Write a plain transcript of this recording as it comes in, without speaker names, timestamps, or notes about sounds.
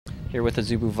Here with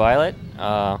Azubu Violet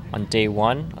on day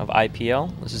one of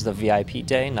IPL. This is the VIP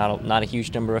day. Not a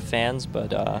huge number of fans,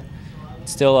 but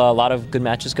still a lot of good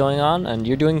matches going on, and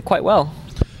you're doing quite well.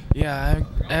 Yeah,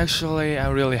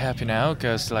 I'm really happy now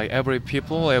because like every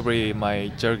my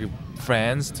Turkey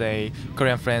friends,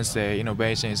 Korean friends, the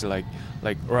innovation is like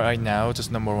right now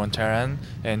just #1 Terran,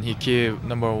 and he keep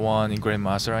 #1 in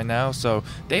Grandmaster right now. So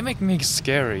they make me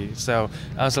scary. So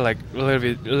I was like a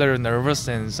little nervous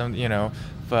and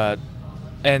but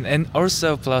and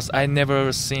also plus I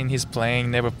never seen his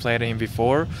playing, never played him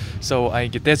before, so I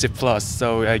get that's a plus.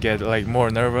 So I get like more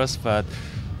nervous, but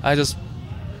I just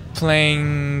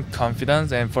playing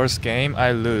confidence. And first game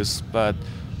I lose, but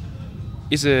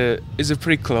it's a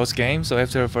pretty close game. So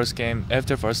after first game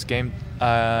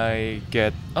I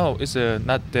get it's a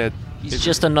not that. He's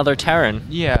just another Terran.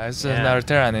 Yeah, it's another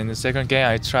Terran. In the second game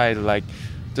I tried like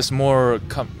just more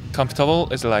comfortable.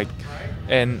 It's like.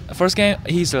 And first game,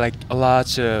 he's like a lot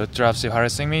drops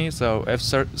harassing me. So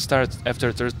after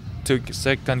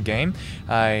second game,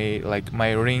 I like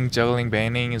my ring juggling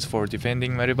banning is for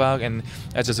defending Maribag, and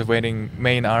I just waiting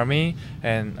main army,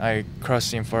 and I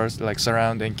crush him first, like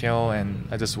surround and kill, and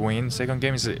I just win. Second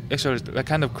game is actually a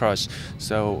kind of crush.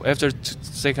 So after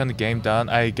second game done,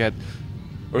 I get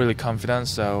really confident.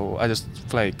 So I just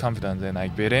play confident and I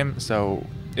beat him. So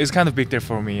it's kind of big deal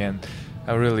for me, and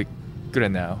I'm really good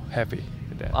now, happy.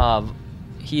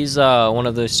 He's one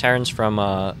of those Terrans from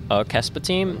a Kespa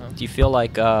team. Do you feel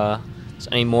like there's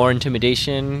any more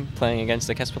intimidation playing against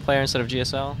the Kespa player instead of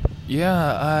GSL?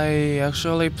 Yeah, I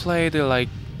actually played like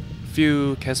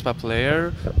few Kespa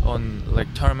player on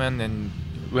like tournament, and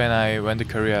when I went to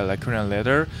Korea, like Korean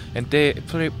leader, and they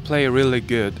play really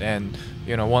good, and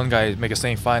one guy make a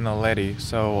semi-final already.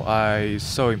 So I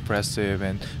so impressive,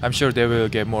 and I'm sure they will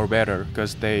get more better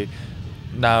because they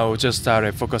now just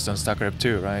started focus on StarCraft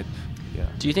 2, right? Yeah.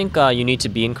 Do you think you need to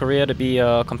be in Korea to be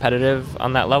competitive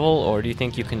on that level, or do you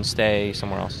think you can stay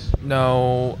somewhere else?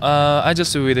 No, I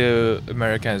just with the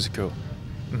American school.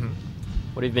 Mm-hmm.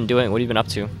 What have you been doing? What have you been up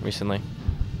to recently?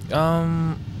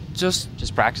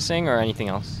 Just practicing or anything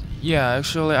else? Yeah,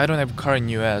 actually I don't have a car in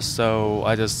US, so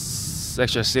I just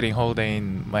actually sitting whole day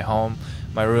in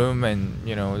my room, and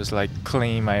just like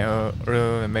clean my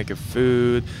room and make a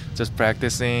food, just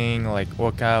practicing, like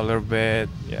work out a little bit.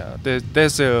 Yeah,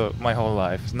 that's my whole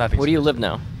life. It's nothing. Where do you live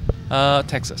now?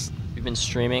 Texas. You've been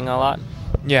streaming a lot?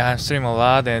 Yeah, I stream a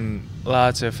lot, and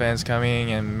lots of fans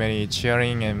coming and many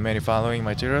cheering and many following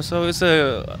my Twitter.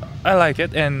 So I like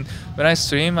it, and when I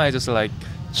stream I just like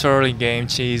trolling game,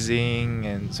 cheesing,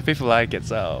 and so people like it.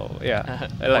 So yeah.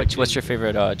 What's your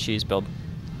favorite cheese build?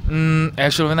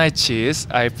 Actually, when I cheese,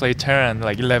 I play Terran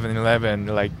like 11-11,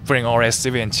 like bring all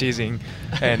SCV and cheesing,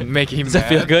 and make him. Does that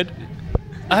feel good?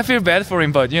 I feel bad for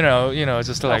him, but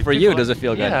just like. For you, does it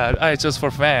feel good? Yeah, I just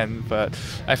for fan, but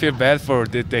I feel bad for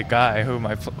the guy who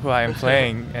I am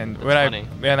playing, and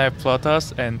when I plot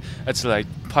us, and it's like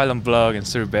pylon block and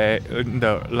survey in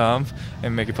the lump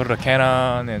and make it put a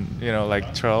cannon and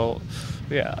like troll.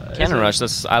 Yeah. Cannon rush.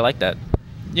 I like that.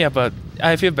 Yeah, but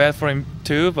I feel bad for him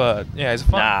too. But yeah, it's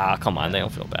fun. Nah, come on, they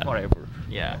don't feel bad. Whatever.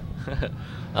 Yeah.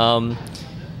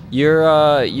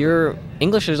 Your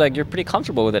English is like you're pretty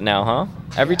comfortable with it now, huh?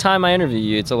 Every time I interview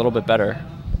you, it's a little bit better.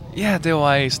 Yeah, that's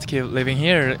why I keep living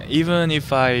here. Even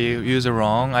if I use it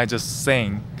wrong, I just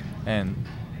sing, and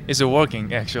it's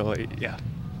working actually. Yeah.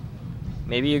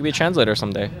 Maybe you could be a translator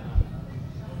someday.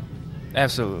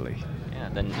 Absolutely.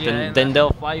 Yeah. Then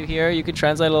they'll fly you here. You could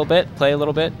translate a little bit, play a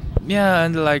little bit. Yeah,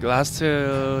 and like last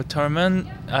tournament,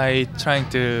 I trying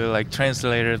to like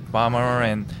translate Bomber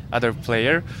and other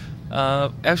player.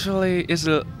 Actually,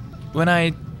 when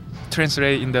I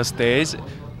translate in the stage,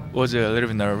 was a little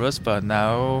bit nervous, but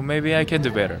now maybe I can do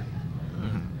better.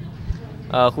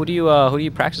 Mm-hmm. Who do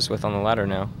you practice with on the ladder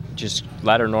now? Just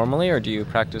ladder normally, or do you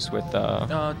practice with?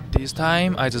 This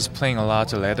time I just playing a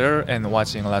lot of ladder and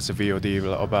watching lots of VOD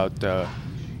about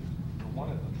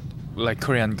like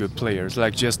Korean good players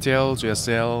like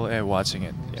GSL, and watching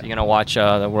it. Yeah. So you're gonna watch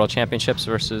the World Championships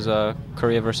versus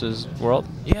Korea versus World?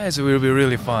 Yeah, it will be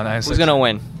really fun. Who's gonna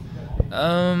win?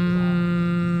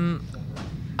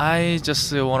 I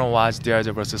just want to watch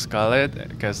DRG versus Scarlet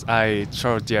because I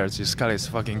thought DRG Scarlet is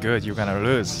fucking good. You're gonna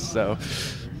lose, so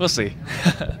we'll see.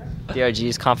 DRG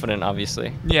is confident,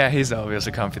 obviously. Yeah, he's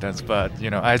obviously confident, but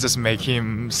I just make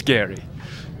him scary.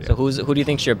 So who do you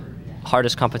think's your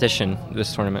hardest competition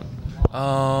this tournament?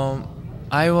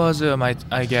 I was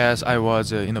I guess I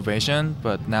was innovation,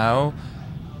 but now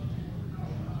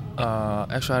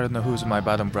actually I don't know who's my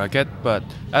bottom bracket, but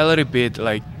I already beat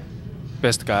like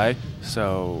best guy,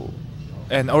 so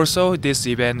and also this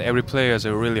event, every players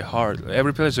are really hard.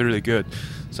 Every players are really good.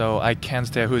 So I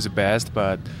can't tell who's the best,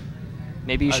 but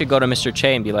Maybe you should go to Mr.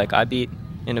 Che and be like, I beat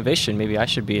Innovation. Maybe I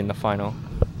should be in the final.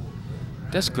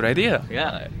 that's a good idea.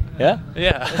 Yeah. Yeah?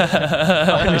 Yeah.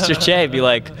 Mr. Che, be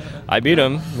like, I beat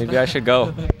him. Maybe I should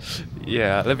go.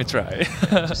 Yeah, let me try.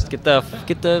 Just get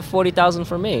the 40,000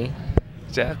 for me.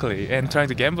 Exactly. And trying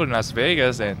to gamble in Las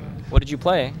Vegas and What did you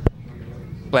play?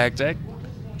 blackjack.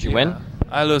 Did you win?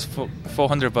 I lost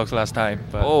 $400 last time,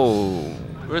 but Oh,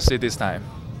 we'll see this time.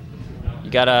 you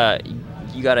gotta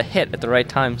hit at the right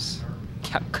times.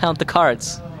 Count the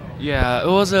cards. Yeah, it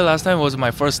was last time was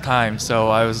my first time, so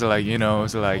I was like, it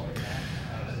was like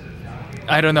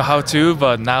I don't know how to,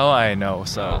 but now I know.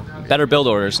 So Better build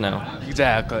orders now.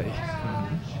 exactly.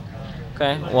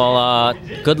 Okay. Well,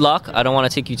 good luck. I don't want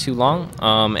to take you too long.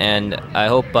 And I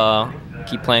hope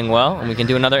keep playing well, and we can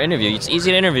do another interview. It's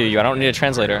easy to interview you. I don't need a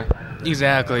translator.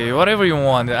 Exactly. Whatever you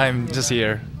want, I'm just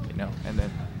here, and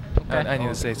then Okay. I need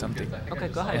to say something. Okay,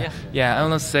 go ahead. Yeah. Yeah, I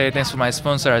want to say thanks for my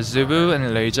sponsor Azubu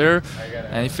and Laser.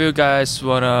 And if you guys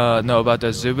want to know about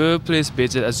Azubu, please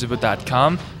visit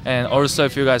azubu.com. And also,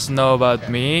 if you guys know about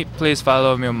me, please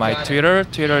follow me on my Twitter,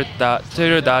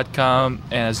 twitter.com,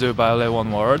 and Azubu viOLet,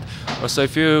 one word. Also,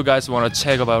 if you guys want to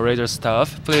check about Razer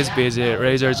stuff, please visit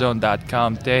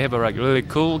razorzone.com. They have really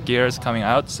cool gears coming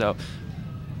out, so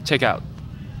check out.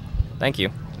 Thank you.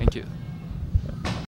 Thank you.